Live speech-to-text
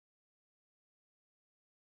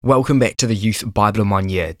Welcome back to the Youth Bible in 1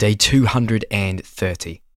 Year, day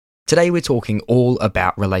 230. Today we're talking all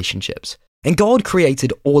about relationships. And God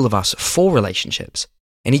created all of us for relationships.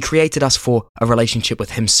 And He created us for a relationship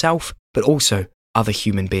with Himself, but also other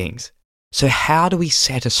human beings. So how do we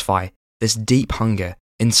satisfy this deep hunger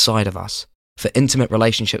inside of us for intimate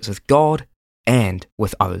relationships with God and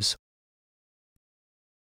with others?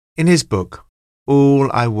 In his book,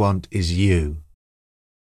 All I Want Is You,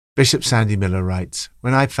 Bishop Sandy Miller writes,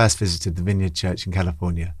 "When I first visited the Vineyard Church in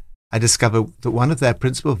California, I discovered that one of their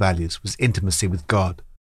principal values was intimacy with God.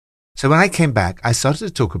 So when I came back, I started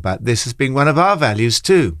to talk about this as being one of our values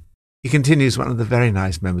too." He continues, "One of the very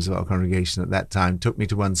nice members of our congregation at that time took me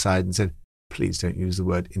to one side and said, 'Please don't use the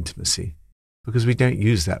word intimacy, because we don't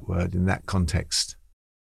use that word in that context.'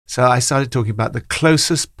 So I started talking about the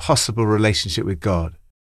closest possible relationship with God,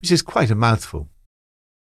 which is quite a mouthful.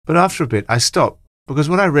 But after a bit, I stopped, because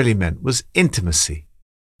what I really meant was intimacy.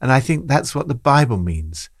 And I think that's what the Bible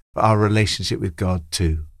means for our relationship with God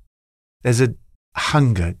too. There's a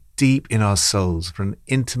hunger deep in our souls for an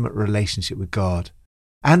intimate relationship with God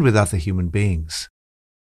and with other human beings."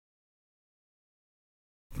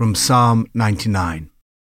 From Psalm 99.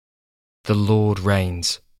 The Lord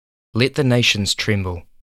reigns. Let the nations tremble.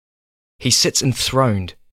 He sits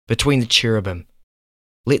enthroned between the cherubim.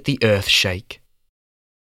 Let the earth shake.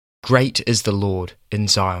 Great is the Lord in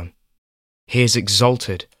Zion. He is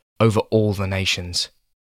exalted over all the nations.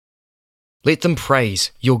 Let them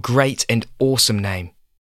praise your great and awesome name.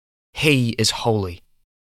 He is holy.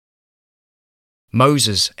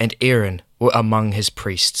 Moses and Aaron were among his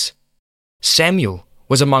priests. Samuel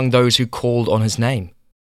was among those who called on his name.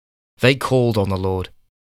 They called on the Lord,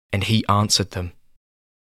 and he answered them.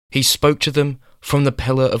 He spoke to them from the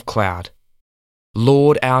pillar of cloud.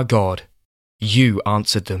 Lord our God, you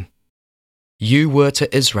answered them. You were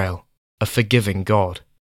to Israel a forgiving God.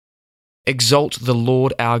 Exalt the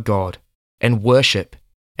Lord our God and worship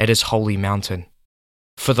at his holy mountain,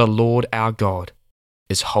 for the Lord our God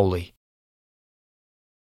is holy.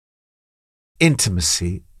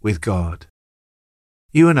 Intimacy with God.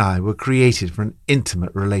 You and I were created for an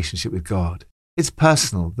intimate relationship with God. It's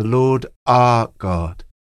personal, the Lord our God.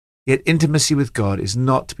 Yet intimacy with God is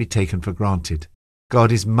not to be taken for granted.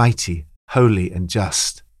 God is mighty, holy, and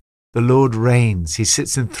just. The Lord reigns. He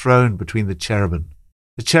sits enthroned between the cherubim.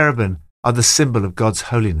 The cherubim are the symbol of God's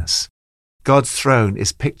holiness. God's throne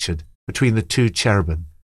is pictured between the two cherubim.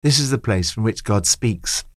 This is the place from which God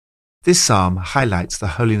speaks. This psalm highlights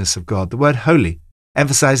the holiness of God. The word holy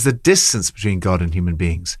emphasizes the distance between God and human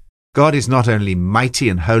beings. God is not only mighty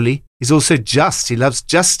and holy, He's also just. He loves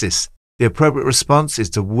justice. The appropriate response is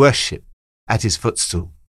to worship at His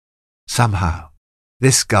footstool. Somehow,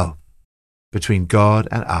 this gulf between God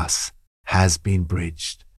and us has been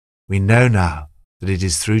bridged. We know now that it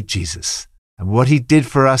is through Jesus and what He did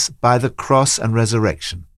for us by the cross and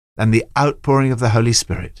resurrection and the outpouring of the Holy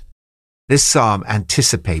Spirit. This psalm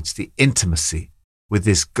anticipates the intimacy with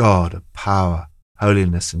this God of power,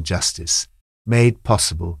 holiness, and justice, made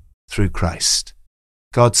possible through Christ.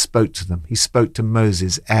 God spoke to them. He spoke to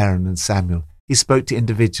Moses, Aaron, and Samuel. He spoke to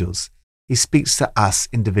individuals. He speaks to us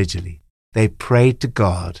individually. They prayed to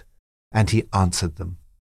God, and He answered them.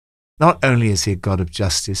 Not only is He a God of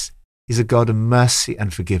justice, He's a God of mercy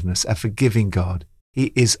and forgiveness, a forgiving God.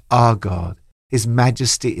 He is our God. His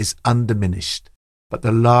majesty is undiminished, but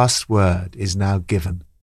the last word is now given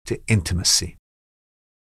to intimacy.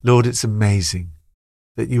 Lord, it's amazing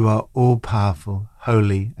that You are all-powerful,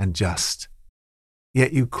 holy, and just.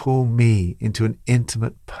 Yet You call me into an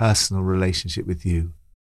intimate, personal relationship with You.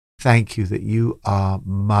 Thank You that You are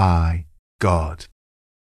my God.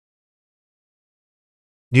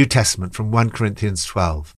 New Testament from 1 Corinthians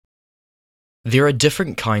 12. There are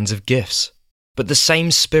different kinds of gifts, but the same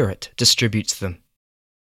Spirit distributes them.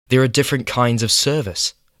 There are different kinds of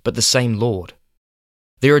service, but the same Lord.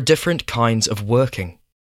 There are different kinds of working,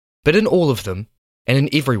 but in all of them, and in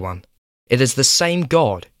everyone, it is the same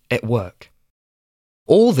God at work.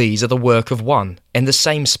 All these are the work of one and the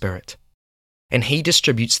same Spirit, and He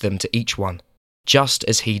distributes them to each one, just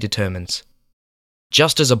as He determines.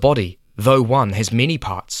 Just as a body, though one, has many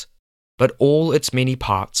parts, but all its many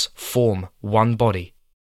parts form one body,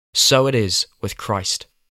 so it is with Christ.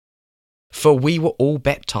 For we were all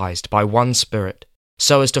baptized by one Spirit,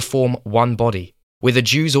 so as to form one body, whether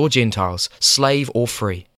Jews or Gentiles, slave or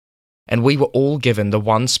free, and we were all given the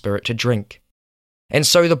one Spirit to drink. And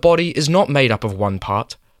so the body is not made up of one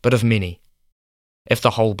part, but of many. If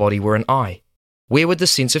the whole body were an eye, where would the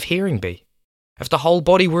sense of hearing be? If the whole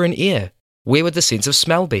body were an ear, where would the sense of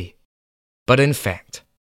smell be? But in fact,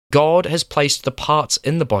 God has placed the parts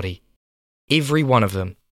in the body, every one of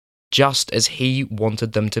them, just as He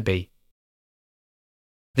wanted them to be.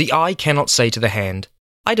 The eye cannot say to the hand,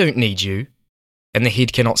 I don't need you, and the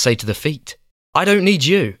head cannot say to the feet, I don't need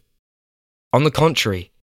you. On the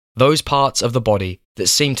contrary, those parts of the body that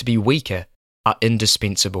seem to be weaker are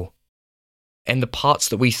indispensable, and the parts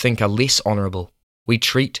that we think are less honourable we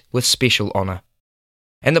treat with special honour,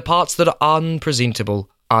 and the parts that are unpresentable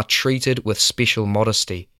are treated with special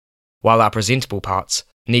modesty, while our presentable parts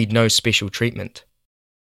need no special treatment.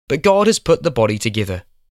 But God has put the body together,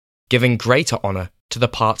 giving greater honour to the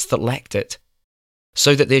parts that lacked it,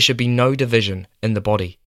 so that there should be no division in the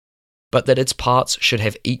body, but that its parts should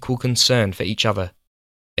have equal concern for each other.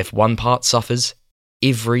 If one part suffers,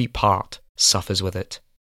 every part suffers with it.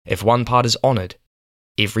 If one part is honoured,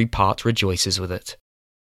 every part rejoices with it.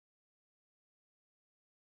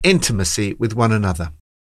 Intimacy with one another.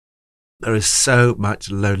 There is so much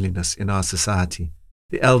loneliness in our society.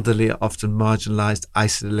 The elderly are often marginalised,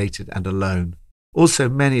 isolated and alone. Also,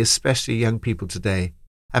 many, especially young people today,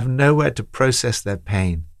 have nowhere to process their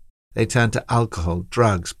pain. They turn to alcohol,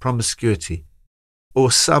 drugs, promiscuity,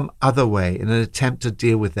 or some other way in an attempt to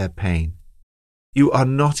deal with their pain. You are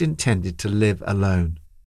not intended to live alone.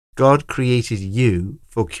 God created you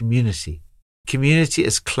for community. Community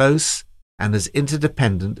as close and as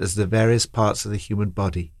interdependent as the various parts of the human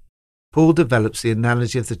body. Paul develops the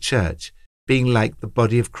analogy of the church being like the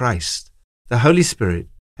body of Christ. The Holy Spirit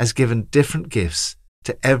has given different gifts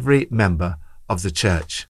to every member of the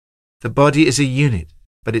church. The body is a unit,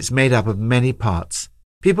 but it's made up of many parts.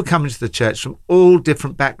 People come into the church from all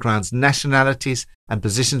different backgrounds, nationalities, and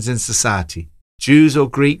positions in society, Jews or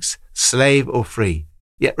Greeks, slave or free.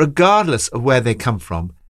 Yet regardless of where they come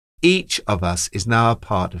from, each of us is now a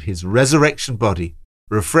part of His resurrection body,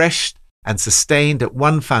 refreshed and sustained at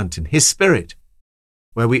one fountain, His Spirit,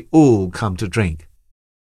 where we all come to drink.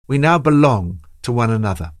 We now belong to one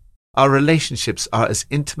another. Our relationships are as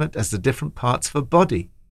intimate as the different parts of a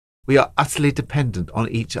body. We are utterly dependent on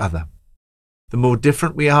each other. The more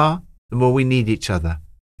different we are, the more we need each other.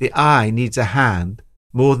 The eye needs a hand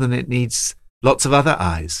more than it needs lots of other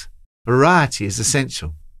eyes. Variety is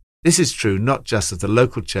essential. This is true not just of the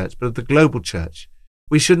local church, but of the global church.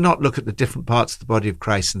 We should not look at the different parts of the body of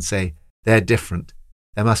Christ and say, they're different,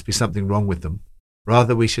 there must be something wrong with them.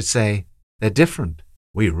 Rather, we should say, they're different,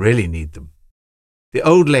 we really need them. The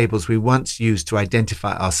old labels we once used to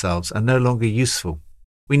identify ourselves are no longer useful.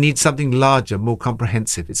 We need something larger, more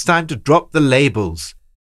comprehensive. It's time to drop the labels,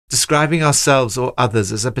 describing ourselves or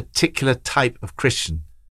others as a particular type of Christian.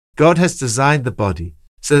 God has designed the body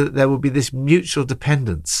so that there will be this mutual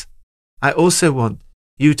dependence. I also want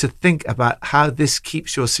you to think about how this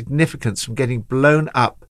keeps your significance from getting blown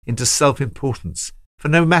up into self-importance. For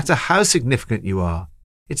no matter how significant you are,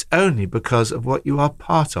 it's only because of what you are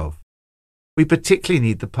part of. We particularly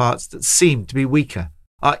need the parts that seem to be weaker.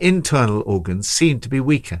 Our internal organs seem to be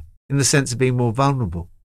weaker, in the sense of being more vulnerable.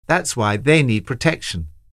 That's why they need protection.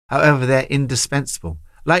 However, they're indispensable.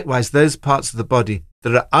 Likewise, those parts of the body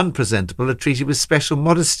that are unpresentable are treated with special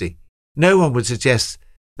modesty. No one would suggest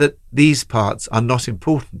that these parts are not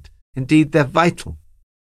important. Indeed, they're vital.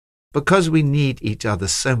 Because we need each other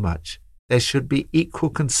so much, there should be equal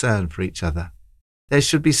concern for each other. There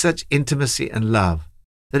should be such intimacy and love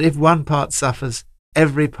that if one part suffers,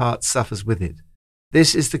 every part suffers with it.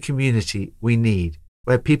 This is the community we need,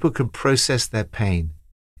 where people can process their pain.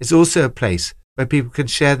 It's also a place where people can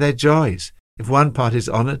share their joys. If one part is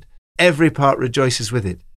honoured, every part rejoices with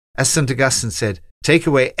it. As St. Augustine said, take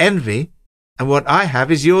away envy, and what I have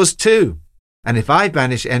is yours too. And if I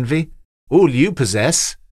banish envy, all you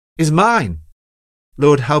possess is mine.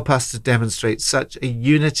 Lord, help us to demonstrate such a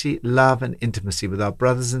unity, love and intimacy with our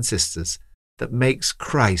brothers and sisters that makes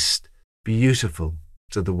Christ beautiful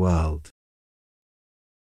to the world.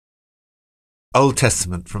 Old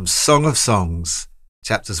Testament from Song of Songs,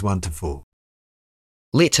 chapters 1 to 4.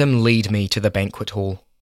 Let him lead me to the banquet hall,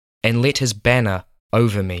 and let his banner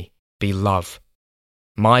over me be love.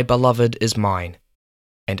 My beloved is mine,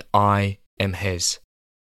 and I am his.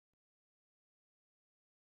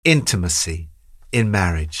 Intimacy in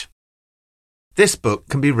marriage. This book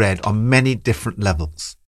can be read on many different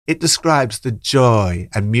levels. It describes the joy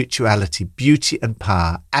and mutuality, beauty and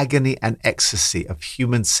power, agony and ecstasy of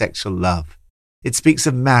human sexual love. It speaks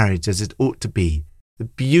of marriage as it ought to be, the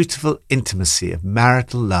beautiful intimacy of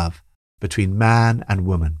marital love between man and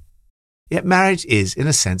woman. Yet marriage is, in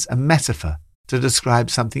a sense, a metaphor to describe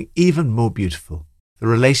something even more beautiful, the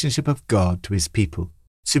relationship of God to His people.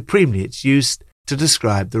 Supremely, it's used to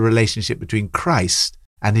describe the relationship between Christ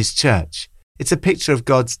and His church. It's a picture of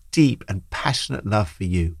God's deep and passionate love for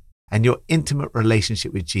you and your intimate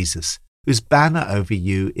relationship with Jesus. whose banner over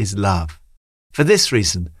you is love. For this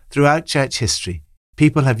reason, throughout church history,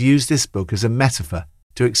 people have used this book as a metaphor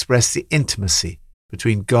to express the intimacy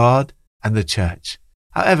between God and the church.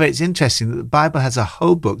 However, it's interesting that the Bible has a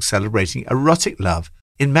whole book celebrating erotic love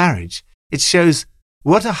in marriage. It shows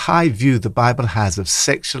what a high view the Bible has of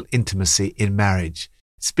sexual intimacy in marriage.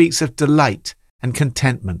 It speaks of delight and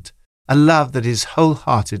contentment, a love that is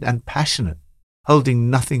wholehearted and passionate, holding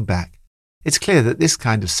nothing back. It's clear that this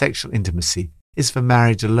kind of sexual intimacy is for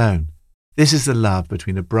marriage alone. This is the love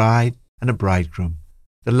between a bride and a bridegroom.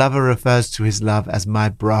 The lover refers to his love as my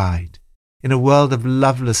bride. In a world of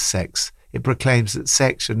loveless sex, it proclaims that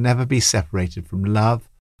sex should never be separated from love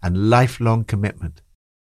and lifelong commitment.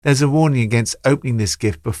 There's a warning against opening this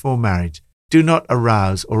gift before marriage. Do not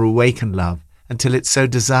arouse or awaken love until it so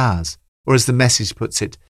desires. Or as the message puts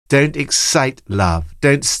it, don't excite love.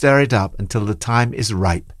 Don't stir it up until the time is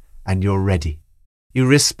ripe and you're ready. You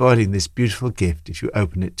risk spoiling this beautiful gift if you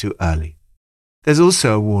open it too early. There's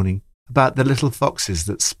also a warning about the little foxes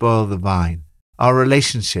that spoil the vine. Our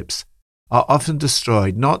relationships are often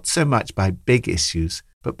destroyed not so much by big issues,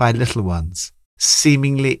 but by little ones,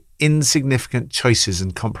 seemingly insignificant choices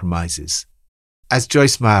and compromises. As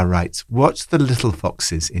Joyce Meyer writes, watch the little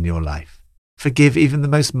foxes in your life. Forgive even the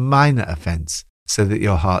most minor offense so that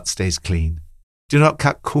your heart stays clean. Do not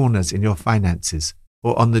cut corners in your finances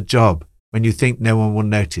or on the job when you think no one will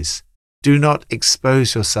notice. Do not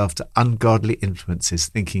expose yourself to ungodly influences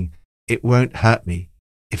thinking, it won't hurt me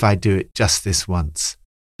if I do it just this once.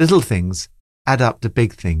 Little things add up to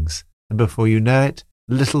big things, and before you know it,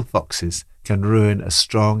 little foxes can ruin a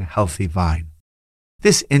strong, healthy vine.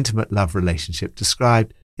 This intimate love relationship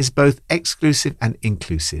described is both exclusive and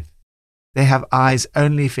inclusive. They have eyes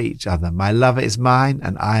only for each other. My lover is mine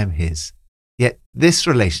and I am his. Yet this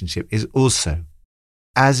relationship is also,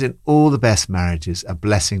 as in all the best marriages, a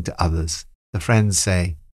blessing to others. The friends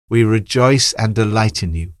say, we rejoice and delight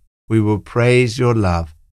in you. We will praise your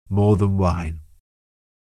love more than wine.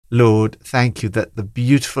 Lord, thank you that the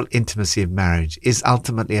beautiful intimacy of marriage is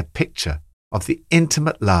ultimately a picture of the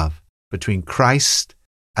intimate love between Christ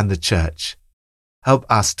and the church. Help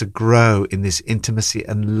us to grow in this intimacy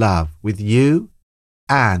and love with you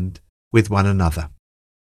and with one another.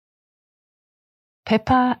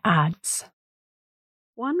 Pippa adds,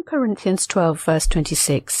 1 Corinthians 12 verse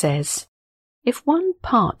 26 says, if one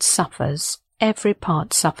part suffers, every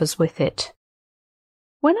part suffers with it.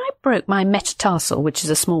 When I broke my metatarsal, which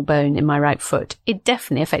is a small bone in my right foot, it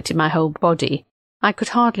definitely affected my whole body. I could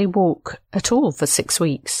hardly walk at all for 6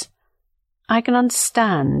 weeks. I can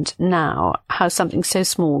understand now how something so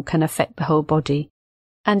small can affect the whole body.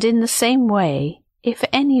 And in the same way, if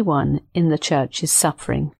anyone in the church is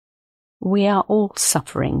suffering, we are all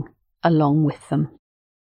suffering along with them.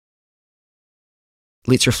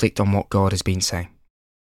 Let's reflect on what God has been saying.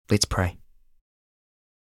 Let's pray.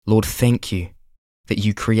 Lord, thank you that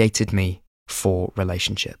you created me for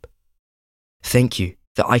relationship. Thank you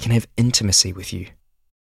that I can have intimacy with you.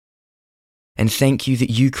 And thank you that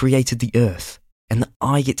you created the earth and that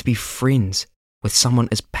I get to be friends with someone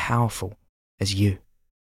as powerful as you.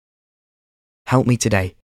 Help me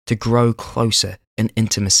today to grow closer in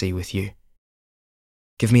intimacy with you.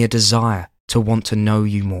 Give me a desire to want to know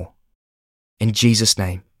you more. In Jesus'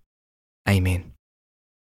 name, amen.